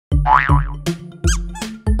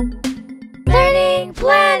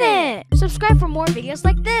Subscribe for more videos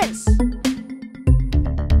like this.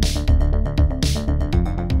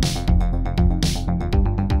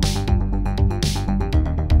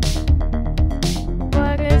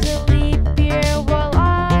 What is a leap year? Well,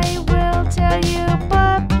 I will tell you,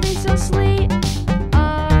 but please don't sleep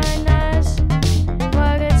on us.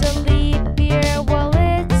 What is a leap year? Well,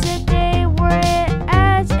 it's a day where it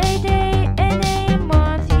adds a day in a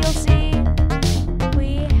month, you'll see.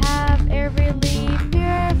 We have every leap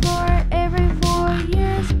year for every 4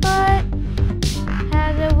 years, but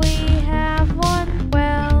how do we have one?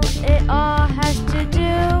 Well, it all has to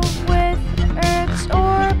do with Earth's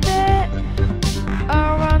orbit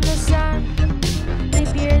around the sun.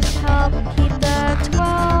 Leap years help keep the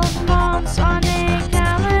 12 months on a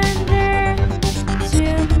calendar to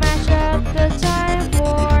match up the time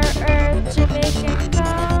for Earth to make a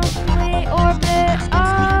complete orbit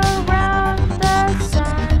around the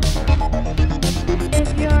sun. If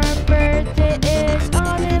your birthday is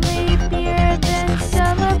on a leap year, then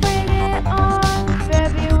celebrate it on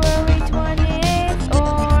February 28th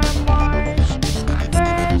or March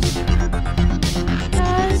 1st.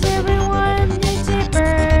 'Cause everyone needs a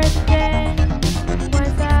birthday.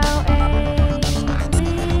 Without a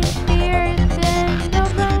leap year, then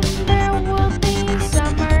November will be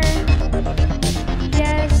summer.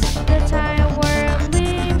 Yes, the time where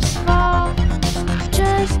leaves fall.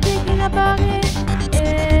 Just thinking about it,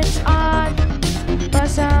 it's odd. But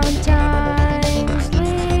sometimes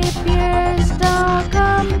leap years don't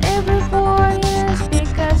come every 4 years,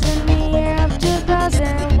 because in the year of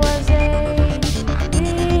 2000 was a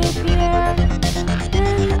leap year.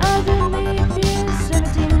 Then other leap years,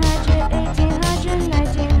 1700, 1800,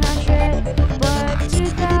 1900. But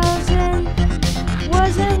 2000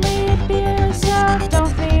 was a leap year, so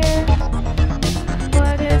don't fear.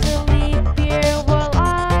 What is a leap year? Well,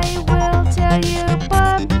 I will tell you,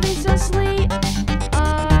 but please don't sleep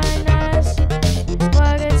on us.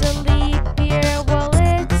 What is a leap year? Well,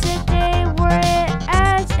 it's a day where it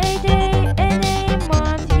adds a day in a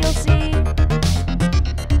month, you'll see.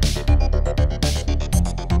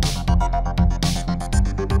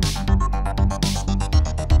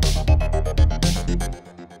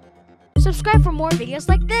 Subscribe for more videos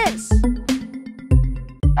like this.